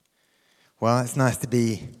Well, it's nice to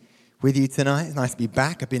be with you tonight. It's nice to be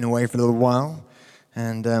back. I've been away for a little while.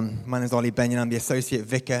 And my name's Ollie Benyon. I'm the Associate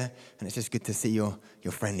Vicar. And it's just good to see your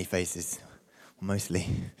friendly faces, mostly.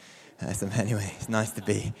 So anyway, it's nice to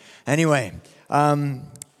be. Anyway,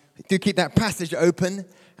 do keep that passage open,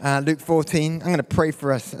 Luke 14. I'm going to pray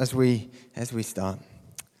for us as we start.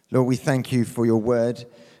 Lord, we thank you for your word.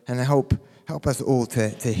 And I help us all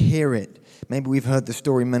to hear it. Maybe we've heard the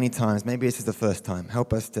story many times. Maybe this is the first time.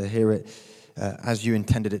 Help us to hear it as you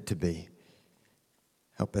intended it to be.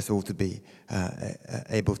 Help us all to be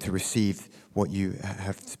able to receive what you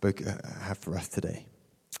have for us today.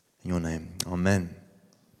 In your name, amen.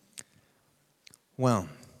 Well,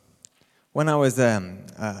 when I was a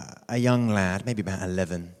young lad, maybe about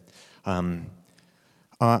 11, one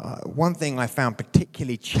thing I found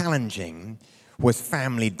particularly challenging was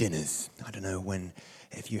family dinners. I don't know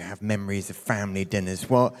if you have memories of family dinners.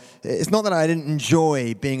 Well, it's not that I didn't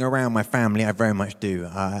enjoy being around my family. I very much do,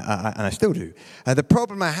 and I still do. The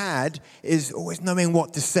problem I had is always knowing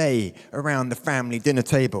what to say around the family dinner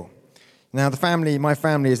table. Now, my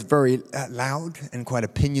family is very loud and quite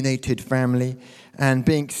opinionated family. And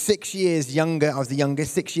being 6 years younger, I was the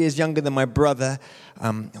youngest, 6 years younger than my brother.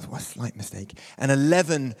 That was a slight mistake. And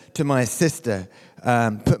 11 to my sister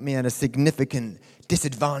put me at a significant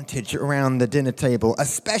disadvantage around the dinner table,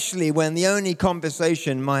 especially when the only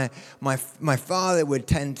conversation my father would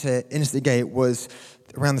tend to instigate was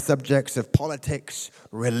around the subjects of politics,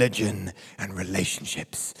 religion, and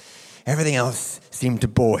relationships. Everything else seemed to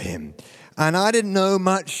bore him. And I didn't know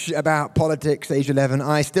much about politics, age 11.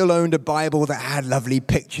 I still owned a Bible that had lovely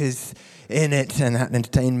pictures in it and that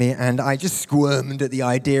entertained me. And I just squirmed at the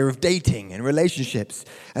idea of dating and relationships.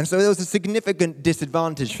 And so there was a significant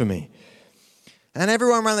disadvantage for me. And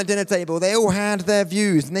everyone around the dinner table, they all had their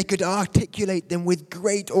views, and they could articulate them with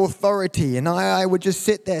great authority. And I would just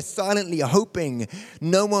sit there silently hoping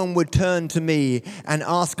no one would turn to me and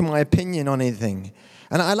ask my opinion on anything.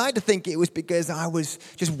 And I like to think it was because I was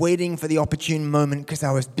just waiting for the opportune moment, because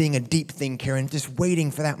I was being a deep thinker and just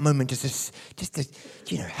waiting for that moment just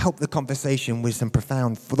to help the conversation with some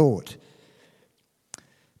profound thought.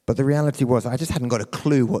 But the reality was I just hadn't got a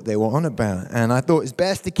clue what they were on about. And I thought it's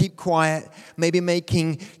best to keep quiet, maybe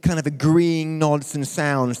making kind of agreeing nods and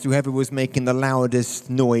sounds to whoever was making the loudest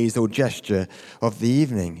noise or gesture of the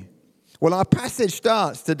evening. Well, our passage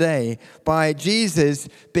starts today by Jesus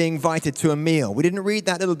being invited to a meal. We didn't read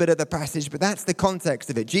that little bit of the passage, but that's the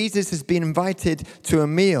context of it. Jesus has been invited to a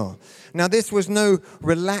meal. Now, this was no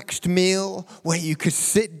relaxed meal where you could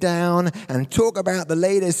sit down and talk about the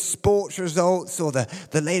latest sports results or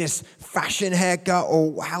the latest fashion haircut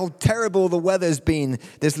or how terrible the weather's been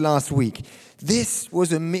this last week. This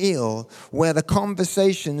was a meal where the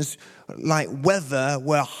conversations like weather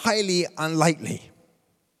were highly unlikely.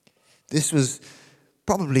 This was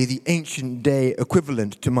probably the ancient day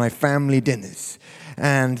equivalent to my family dinners.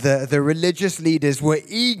 And the religious leaders were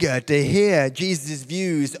eager to hear Jesus'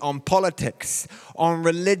 views on politics, on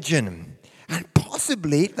religion, and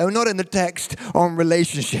possibly, though not in the text, on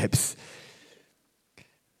relationships.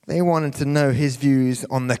 They wanted to know his views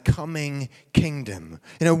on the coming kingdom.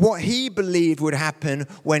 What he believed would happen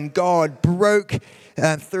when God broke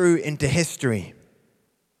through into history.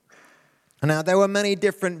 Now, there were many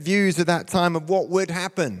different views at that time of what would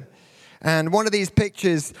happen. And one of these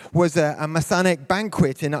pictures was a Messianic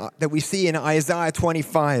banquet that we see in Isaiah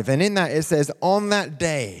 25. And in that it says, "On that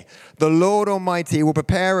day, the Lord Almighty will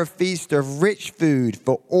prepare a feast of rich food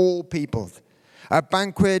for all peoples, a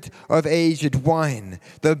banquet of aged wine,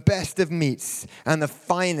 the best of meats, and the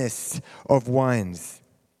finest of wines."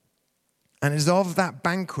 And it's of that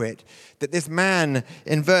banquet that this man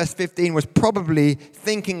in verse 15 was probably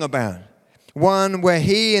thinking about. One where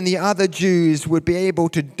he and the other Jews would be able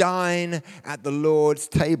to dine at the Lord's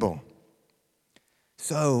table.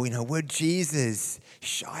 So, would Jesus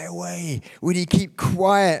shy away? Would he keep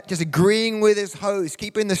quiet, just agreeing with his host,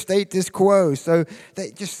 keeping the status quo? So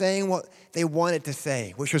they just saying what they wanted to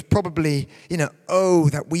say, which was probably,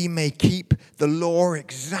 that we may keep the law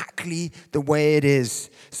exactly the way it is.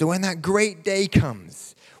 So when that great day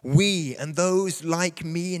comes, we and those like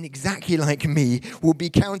me and exactly like me will be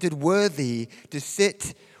counted worthy to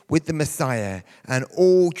sit with the Messiah and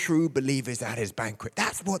all true believers at his banquet.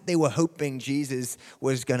 That's what they were hoping Jesus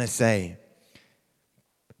was going to say.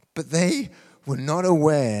 But they were not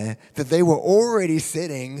aware that they were already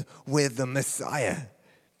sitting with the Messiah.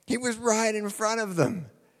 He was right in front of them.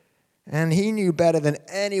 And he knew better than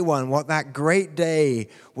anyone what that great day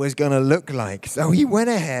was going to look like. So he went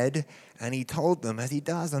ahead and he told them, as he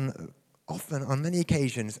does often on many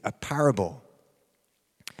occasions, a parable.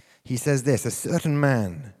 He says this: "A certain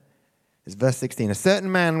man It's verse 16. A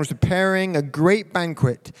certain man was preparing a great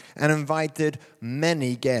banquet and invited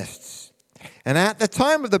many guests. And at the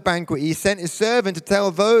time of the banquet, he sent his servant to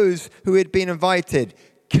tell those who had been invited,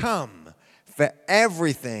 "Come, for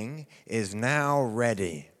everything is now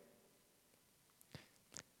ready."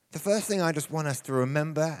 The first thing I just want us to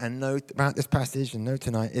remember and note about this passage and note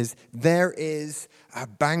tonight is there is a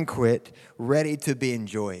banquet ready to be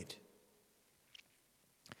enjoyed.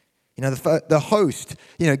 The host,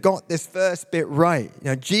 got this first bit right.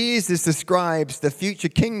 Jesus describes the future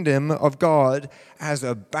kingdom of God as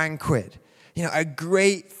a banquet, a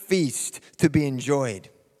great feast to be enjoyed.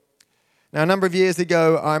 Now, a number of years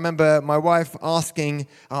ago, I remember I was asking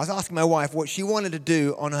my wife what she wanted to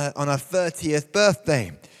do on her 30th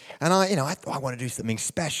birthday. And I thought I want to do something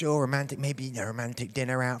special, romantic, maybe a romantic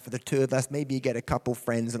dinner out for the two of us. Maybe you get a couple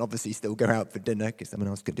friends and obviously still go out for dinner because someone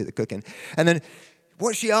else could do the cooking. And then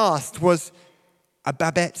what she asked was a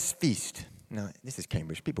Babette's feast. Now, this is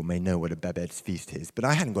Cambridge. People may know what a Babette's feast is, but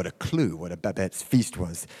I hadn't got a clue what a Babette's feast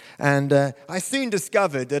was. And I soon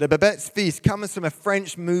discovered that a Babette's feast comes from a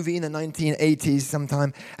French movie in the 1980s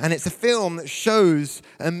sometime, and it's a film that shows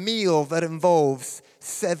a meal that involves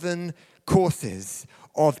 7 courses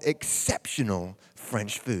of exceptional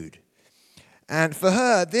French food. And for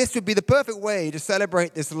her, this would be the perfect way to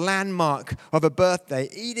celebrate this landmark of a birthday,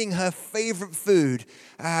 eating her favorite food,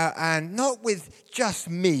 and not with just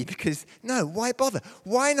me, because, no, why bother?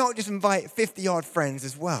 Why not just invite 50-odd friends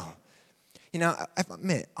as well? I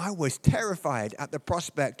admit, I was terrified at the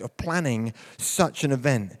prospect of planning such an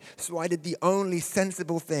event. So I did the only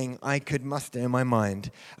sensible thing I could muster in my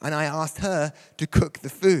mind, and I asked her to cook the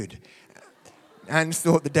food and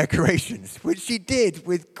sort the decorations, which she did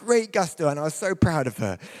with great gusto, and I was so proud of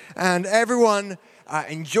her. And everyone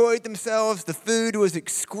enjoyed themselves. The food was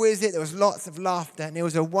exquisite. There was lots of laughter, and it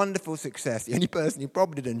was a wonderful success. The only person who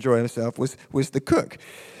probably didn't enjoy himself was the cook.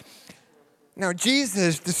 Now,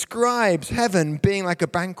 Jesus describes heaven being like a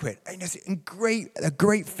banquet, and it's a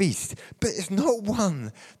great feast, but it's not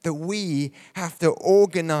one that we have to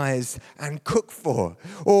organize and cook for,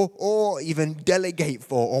 or even delegate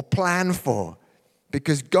for, or plan for.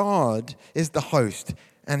 Because God is the host,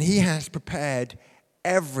 and he has prepared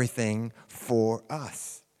everything for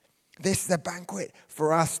us. This is a banquet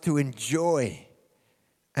for us to enjoy,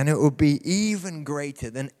 and it will be even greater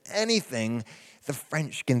than anything the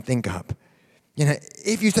French can think up.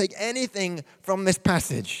 If you take anything from this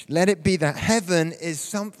passage, let it be that heaven is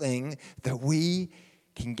something that we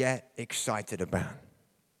can get excited about.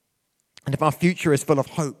 And if our future is full of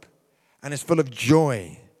hope and is full of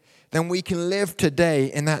joy, then we can live today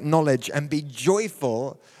in that knowledge and be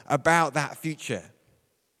joyful about that future.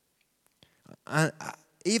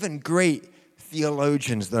 Even great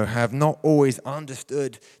theologians, though, have not always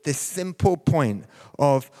understood this simple point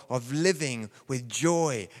of living with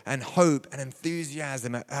joy and hope and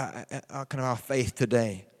enthusiasm at our faith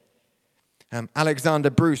today. Alexander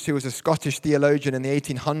Bruce, who was a Scottish theologian in the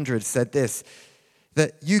 1800s, said this,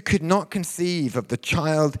 that you could not conceive of the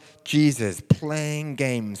child Jesus playing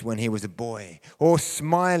games when he was a boy or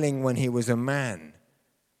smiling when he was a man.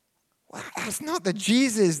 Well, that's not the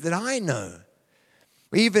Jesus that I know.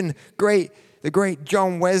 Even the great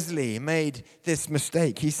John Wesley made this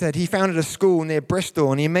mistake. He said he founded a school near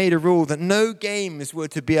Bristol, and he made a rule that no games were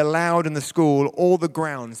to be allowed in the school or the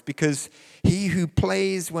grounds, because he who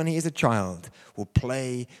plays when he is a child will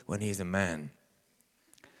play when he is a man.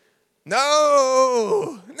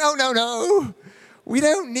 No. We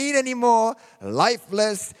don't need any more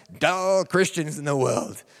lifeless, dull Christians in the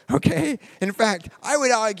world, okay? In fact, I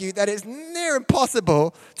would argue that it's near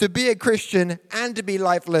impossible to be a Christian and to be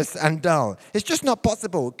lifeless and dull. It's just not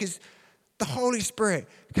possible, because the Holy Spirit,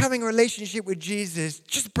 having a relationship with Jesus,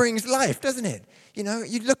 just brings life, doesn't it?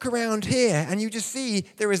 You look around here and you just see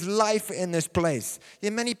there is life in this place.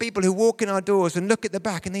 There are many people who walk in our doors and look at the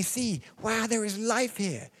back and they see, wow, there is life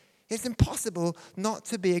here. It's impossible not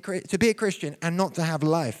to be a Christian and not to have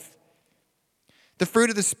life. The fruit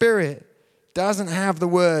of the Spirit doesn't have the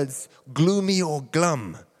words gloomy or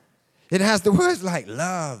glum. It has the words like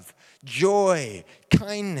love, joy,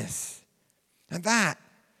 kindness. And that,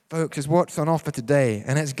 folks, is what's on offer today.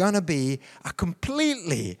 And it's going to be a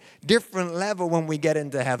completely different level when we get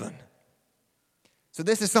into heaven. So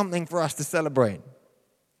this is something for us to celebrate.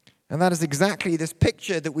 And that is exactly this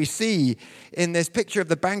picture that we see in this picture of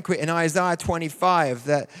the banquet in Isaiah 25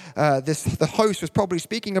 that the host was probably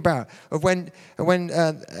speaking about, of when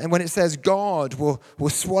it says God will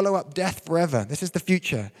swallow up death forever. This is the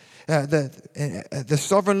future. The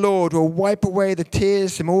sovereign Lord will wipe away the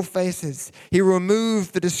tears from all faces. He will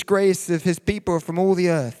remove the disgrace of his people from all the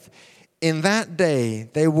earth. In that day,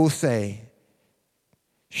 they will say,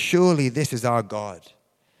 surely this is our God.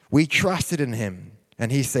 We trusted in him,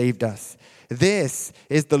 and he saved us. This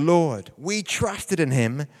is the Lord. We trusted in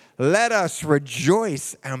him. Let us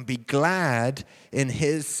rejoice and be glad in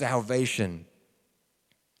his salvation.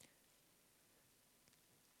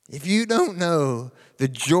 If you don't know the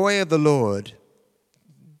joy of the Lord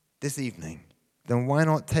this evening, then why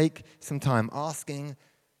not take some time asking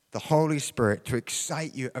the Holy Spirit to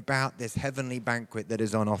excite you about this heavenly banquet that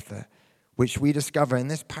is on offer, which we discover in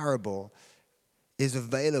this parable is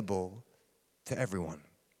available to everyone.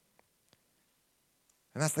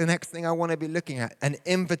 And that's the next thing I want to be looking at. An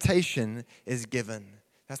invitation is given.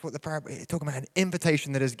 That's what the parable is talking about, an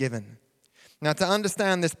invitation that is given. Now, to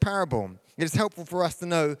understand this parable, it is helpful for us to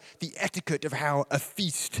know the etiquette of how a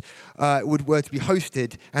feast were to be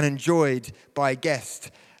hosted and enjoyed by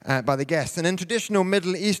the guests. And in traditional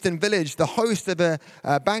Middle Eastern village, the host of a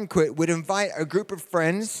banquet would invite a group of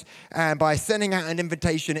friends by sending out an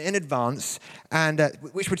invitation in advance, and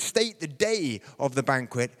which would state the day of the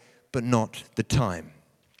banquet, but not the time.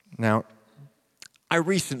 Now, I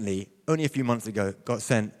recently, only a few months ago, got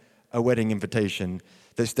sent a wedding invitation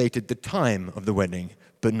that stated the time of the wedding,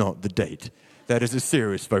 but not the date. That is a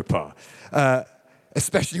serious faux pas,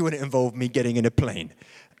 especially when it involved me getting in a plane.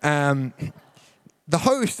 The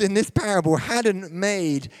host in this parable hadn't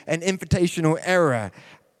made an invitational error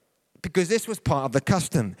because this was part of the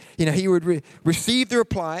custom. You know, he would receive the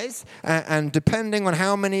replies, and depending on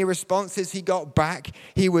how many responses he got back,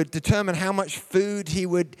 he would determine how much food he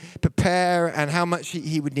would prepare and how much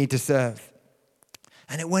he would need to serve.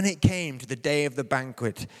 And when it came to the day of the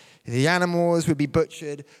banquet, the animals would be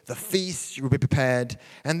butchered, the feast would be prepared,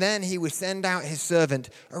 and then he would send out his servant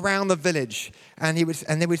around the village, and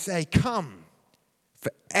they would say, "Come,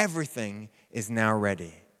 for everything is now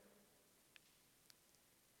ready."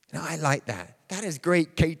 Now, I like that. That is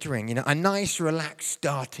great catering, a nice, relaxed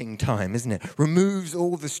starting time, isn't it? Removes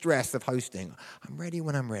all the stress of hosting. I'm ready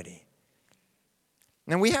when I'm ready.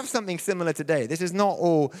 Now, we have something similar today. This is not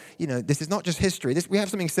all, this is not just history. We have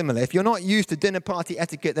something similar. If you're not used to dinner party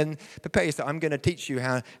etiquette, then prepare yourself. I'm going to teach you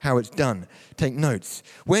how it's done. Take notes.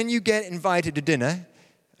 When you get invited to dinner,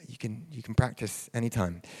 you can practice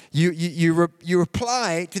anytime. You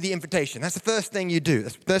reply to the invitation. That's the first thing you do.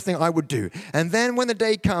 That's the first thing I would do. And then when the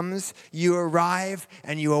day comes, you arrive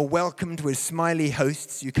and you are welcomed with smiley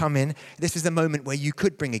hosts. You come in. This is a moment where you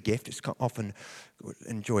could bring a gift. It's often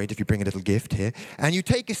enjoyed if you bring a little gift here. And you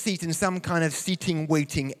take a seat in some kind of seating,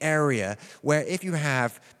 waiting area where if you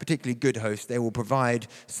have particularly good hosts, they will provide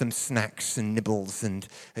some snacks and nibbles and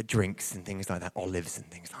drinks and things like that, olives and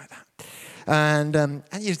things like that. And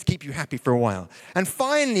just keep you happy for a while. And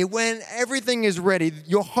finally, when everything is ready,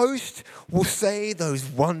 your host will say those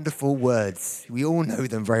wonderful words. We all know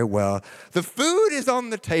them very well. The food is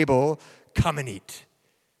on the table. Come and eat.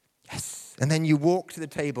 Yes. And then you walk to the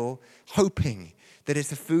table hoping that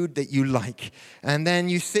it's a food that you like. And then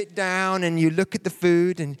you sit down and you look at the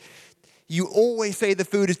food, and you always say the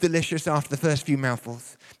food is delicious after the first few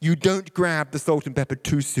mouthfuls. You don't grab the salt and pepper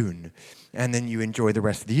too soon, and then you enjoy the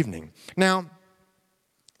rest of the evening. Now,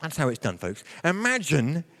 that's how it's done, folks.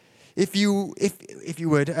 Imagine, if you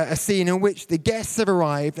would, a scene in which the guests have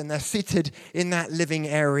arrived and they're seated in that living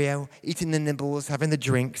area, eating the nibbles, having the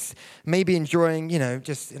drinks, maybe enjoying,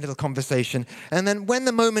 just a little conversation. And then when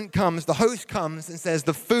the moment comes, the host comes and says,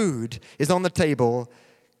 the food is on the table,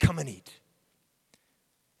 come and eat.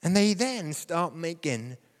 And they then start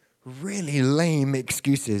making really lame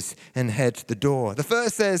excuses and head to the door. The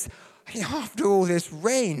first says, after all this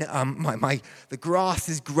rain, the grass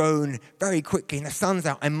has grown very quickly and the sun's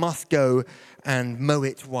out. I must go and mow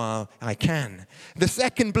it while I can. The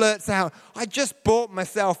second blurts out, I just bought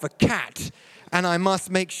myself a cat and I must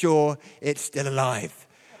make sure it's still alive.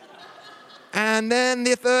 And then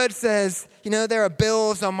the third says, there are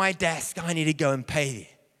bills on my desk. I need to go and pay.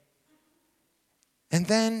 And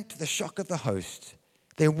then, to the shock of the host,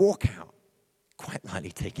 they walk out, quite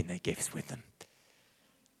likely taking their gifts with them.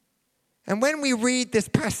 And when we read this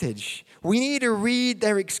passage, we need to read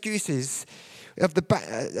their excuses of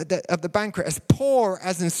the banquet as poor,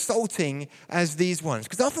 as insulting as these ones.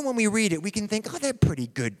 Because often when we read it, we can think, they're pretty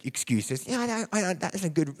good excuses. That is a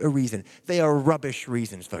good reason. They are rubbish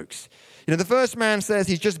reasons, folks. The first man says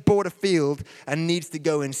he's just bought a field and needs to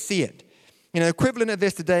go and see it. The equivalent of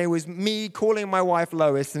this today was me calling my wife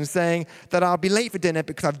Lois and saying that I'll be late for dinner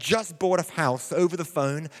because I've just bought a house over the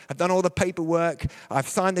phone. I've done all the paperwork. I've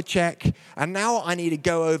signed the check. And now I need to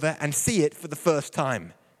go over and see it for the first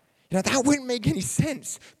time. That wouldn't make any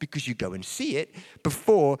sense because you go and see it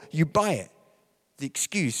before you buy it. The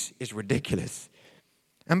excuse is ridiculous.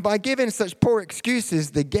 And by giving such poor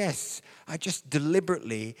excuses, the guests are just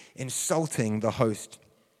deliberately insulting the host.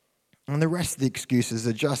 And the rest of the excuses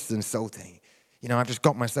are just insulting. I've just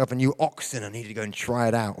got myself a new oxen. I need to go and try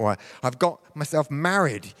it out. Or I've got myself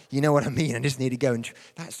married. You know what I mean? I just need to go and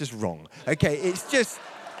that's just wrong. Okay, it's just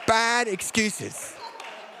bad excuses.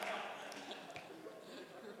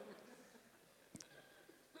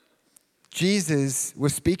 Jesus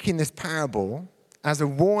was speaking this parable as a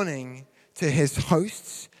warning to his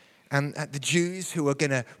hosts and the Jews who were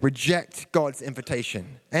going to reject God's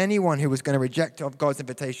invitation. Anyone who was going to reject God's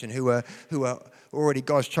invitation, who were already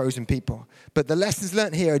God's chosen people. But the lessons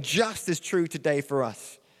learned here are just as true today for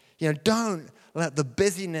us. Don't let the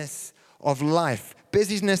busyness of life,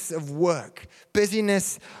 busyness of work,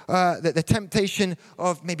 busyness, the temptation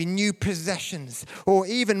of maybe new possessions or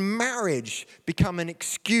even marriage become an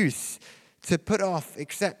excuse to put off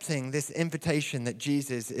accepting this invitation that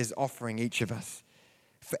Jesus is offering each of us.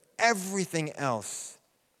 For everything else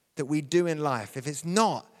that we do in life, if it's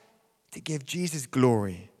not to give Jesus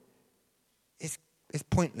glory, it's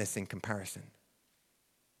pointless in comparison.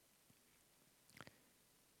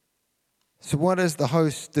 So what does the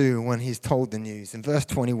host do when he's told the news? In verse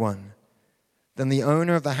 21, then the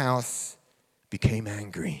owner of the house became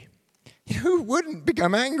angry. Who wouldn't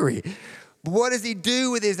become angry? What does he do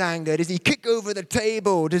with his anger? Does he kick over the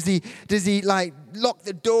table? Does he lock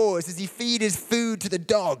the doors? Does he feed his food to the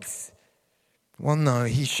dogs? Well, no,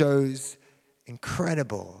 he shows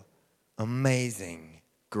incredible, amazing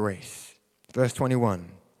grace. Verse 21,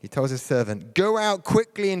 he tells his servant, go out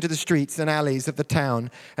quickly into the streets and alleys of the town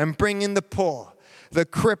and bring in the poor, the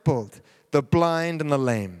crippled, the blind, and the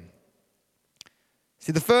lame.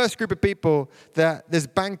 See, the first group of people that this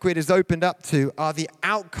banquet is opened up to are the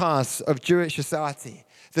outcasts of Jewish society.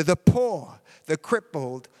 They're the poor, the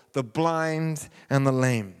crippled, the blind, and the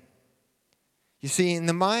lame. You see, in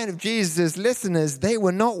the mind of Jesus' listeners, they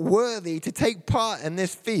were not worthy to take part in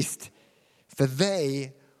this feast, for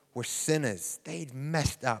they were sinners. They'd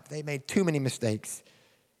messed up. They made too many mistakes.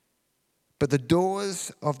 But the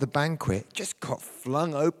doors of the banquet just got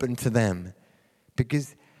flung open to them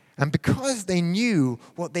because they knew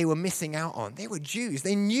what they were missing out on. They were Jews.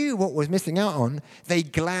 They knew what was missing out on. They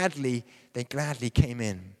gladly came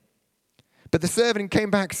in. But the servant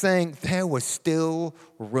came back saying, there was still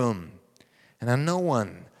room. And now no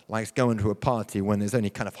one likes going to a party when there's only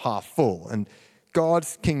kind of half full. And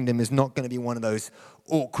God's kingdom is not going to be one of those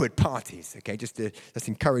awkward parties, okay? Just to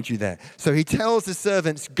encourage you there. So he tells the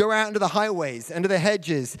servants, go out into the highways, into the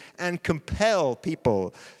hedges, and compel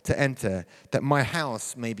people to enter, that my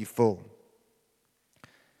house may be full.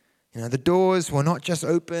 The doors were not just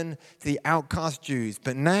open to the outcast Jews,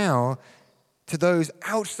 but now to those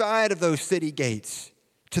outside of those city gates,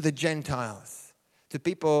 to the Gentiles, to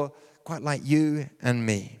people quite like you and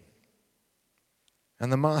me.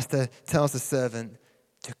 And the master tells the servant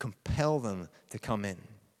to compel them to come in.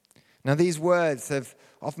 Now, these words have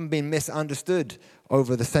often been misunderstood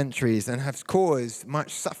over the centuries and have caused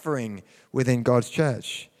much suffering within God's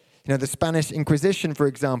church. The Spanish Inquisition, for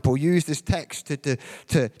example, used this text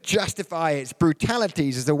to justify its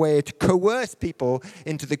brutalities as a way to coerce people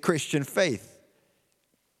into the Christian faith.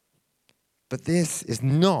 But this is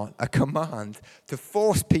not a command to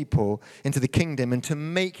force people into the kingdom and to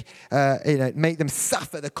make them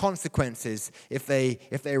suffer the consequences if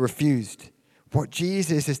they refused. What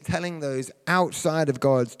Jesus is telling those outside of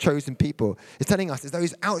God's chosen people is telling us is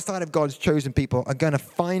those outside of God's chosen people are going to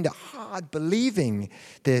find it hard believing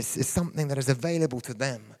this is something that is available to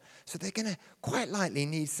them. So they're going to quite likely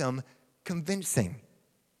need some convincing.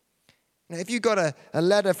 Now, if you got a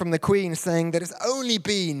letter from the Queen saying that it's only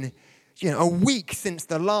been a week since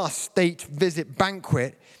the last state visit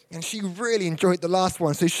banquet, and she really enjoyed the last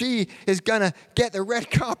one. So she is going to get the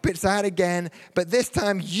red carpets out again, but this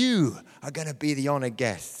time you are going to be the honored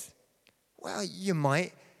guests. Well, you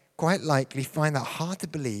might quite likely find that hard to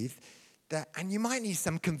believe, and you might need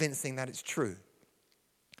some convincing that it's true.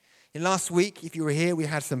 Last week, if you were here, we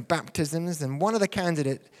had some baptisms, and one of the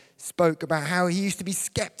candidates spoke about how he used to be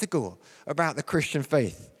skeptical about the Christian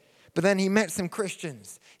faith. But then he met some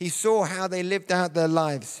Christians. He saw how they lived out their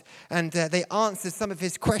lives, and they answered some of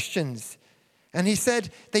his questions. And he said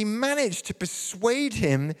they managed to persuade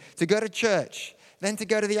him to go to church, then to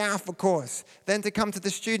go to the Alpha course, then to come to the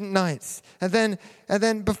student nights. And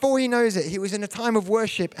then before he knows it, he was in a time of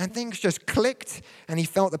worship, and things just clicked, and he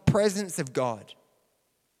felt the presence of God.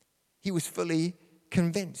 He was fully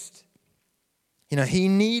convinced. He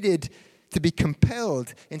needed to be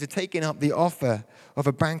compelled into taking up the offer of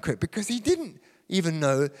a banquet because he didn't even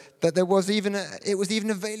know that it was even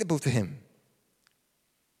available to him.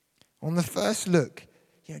 On the first look,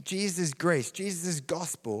 Jesus' grace, Jesus'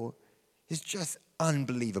 gospel is just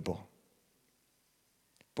unbelievable.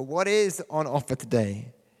 But what is on offer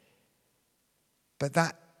today? But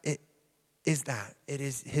it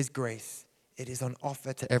is his grace. It is on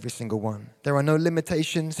offer to every single one. There are no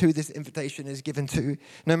limitations who this invitation is given to.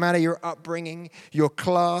 No matter your upbringing, your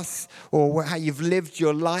class, or how you've lived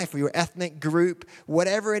your life, or your ethnic group,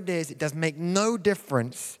 whatever it is, it does make no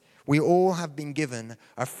difference. We all have been given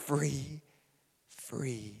a free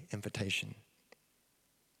invitation.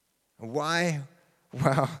 Why?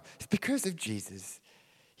 Well, it's because of Jesus.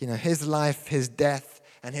 His life, his death,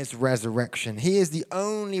 and his resurrection. He is the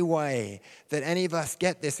only way that any of us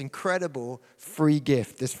get this incredible free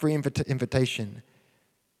gift, this free invitation.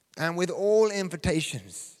 And with all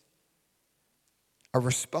invitations, a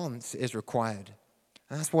response is required.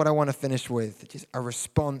 And that's what I want to finish with. Just a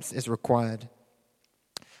response is required.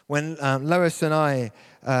 When Lois and I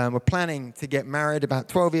were planning to get married about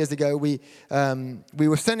 12 years ago, we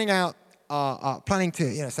were sending out planning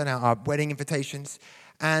to send out our wedding invitations.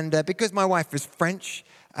 And because my wife was French,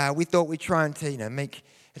 we thought we'd try and make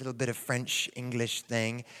a little bit of French-English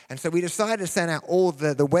thing. And so we decided to send out all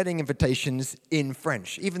the wedding invitations in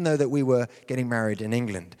French, even though that we were getting married in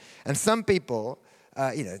England. And some people,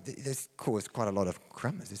 this caused quite a lot of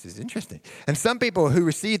crumbs. This is interesting. And some people who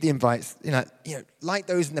received the invites, like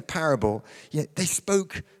those in the parable, they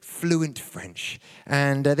spoke fluent French.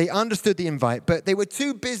 And they understood the invite, but they were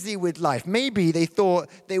too busy with life. Maybe they thought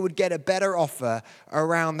they would get a better offer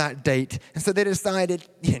around that date. And so they decided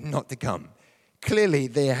not to come. Clearly,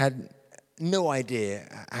 they had no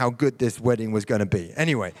idea how good this wedding was going to be.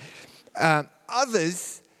 Anyway,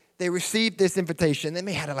 others, they received this invitation. They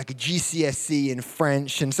may have like a GCSE in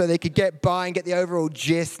French, and so they could get by and get the overall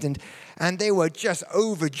gist. And they were just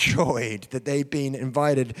overjoyed that they'd been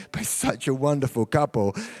invited by such a wonderful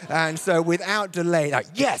couple. And so without delay, like,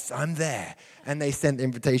 yes, I'm there. And they sent the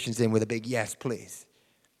invitations in with a big yes, please.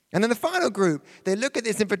 And then the final group, they look at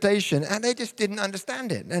this invitation and they just didn't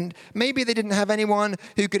understand it. And maybe they didn't have anyone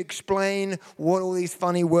who could explain what all these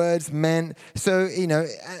funny words meant. So,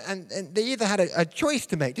 and they either had a choice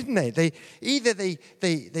to make, didn't they? Either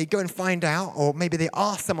they go and find out, or maybe they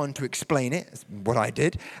ask someone to explain it, that's what I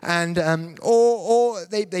did, and or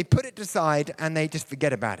they put it aside and they just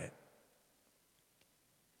forget about it.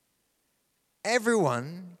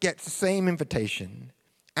 Everyone gets the same invitation,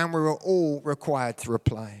 and we're all required to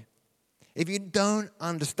reply. If you don't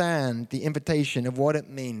understand the invitation of what it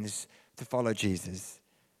means to follow Jesus,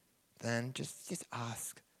 then just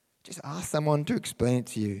ask. Just ask someone to explain it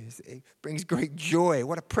to you. It brings great joy.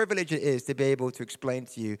 What a privilege it is to be able to explain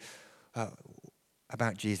to you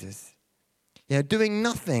about Jesus. Doing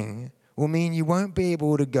nothing will mean you won't be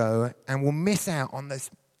able to go and will miss out on this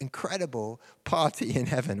incredible party in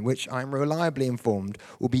heaven, which I'm reliably informed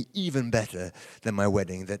will be even better than my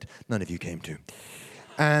wedding that none of you came to.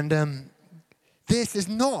 And this is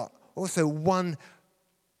not also one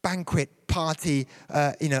banquet party,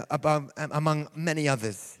 among many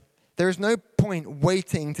others. There is no point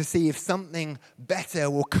waiting to see if something better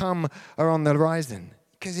will come on the horizon,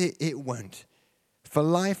 because it won't. For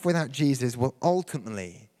life without Jesus will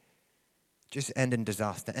ultimately just end in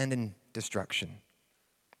disaster, end in destruction.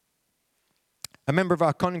 A member of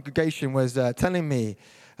our congregation was telling me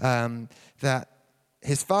that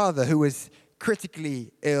his father, who was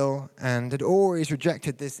critically ill and had always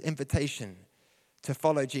rejected this invitation to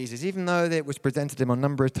follow Jesus, even though it was presented to him a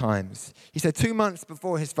number of times. He said 2 months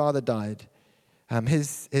before his father died,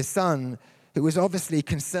 his son, who was obviously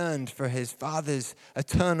concerned for his father's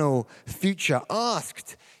eternal future,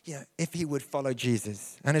 asked if he would follow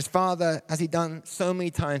Jesus. And his father, as he'd done so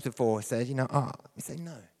many times before, said, he said,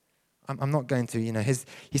 no. I'm not going to,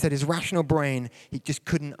 he said his rational brain, he just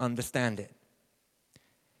couldn't understand it.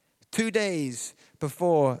 2 days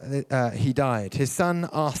before he died, his son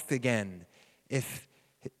asked again if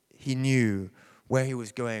he knew where he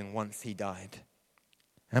was going once he died.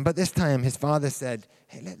 But this time his father said,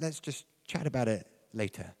 hey, let's just chat about it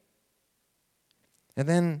later. And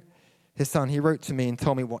then his son, he wrote to me and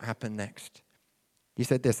told me what happened next. He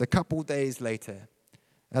said this: a couple days later,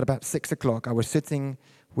 at about 6 o'clock, I was sitting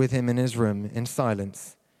with him in his room in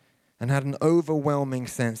silence and had an overwhelming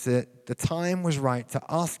sense that the time was right to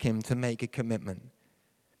ask him to make a commitment.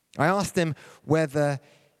 I asked him whether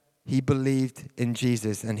he believed in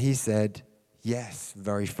Jesus, and he said yes,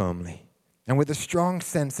 very firmly, and with a strong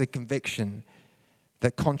sense of conviction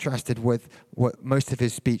that contrasted with what most of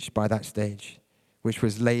his speech by that stage, which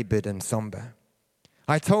was labored and somber.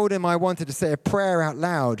 I told him I wanted to say a prayer out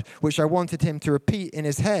loud, which I wanted him to repeat in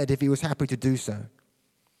his head if he was happy to do so.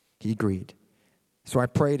 He agreed. So I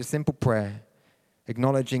prayed a simple prayer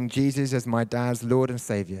acknowledging Jesus as my dad's Lord and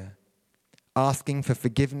Savior, asking for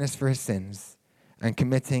forgiveness for his sins, and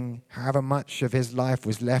committing however much of his life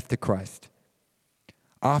was left to Christ.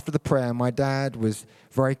 After the prayer, my dad was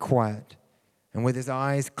very quiet and with his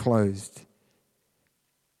eyes closed.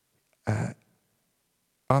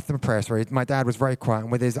 After the prayer, my dad was very quiet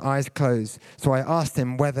and with his eyes closed. So I asked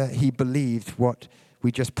him whether he believed what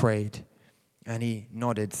we just prayed, and he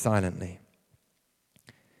nodded silently.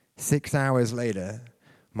 6 hours later,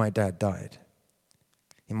 my dad died.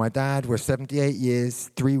 And my dad was 78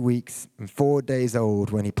 years, 3 weeks, and 4 days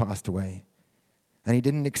old when he passed away. And he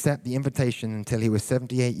didn't accept the invitation until he was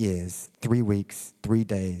 78 years, 3 weeks, 3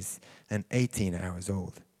 days, and 18 hours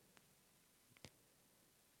old.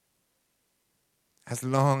 As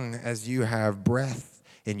long as you have breath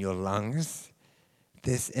in your lungs,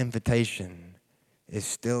 this invitation is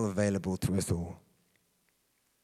still available to us all.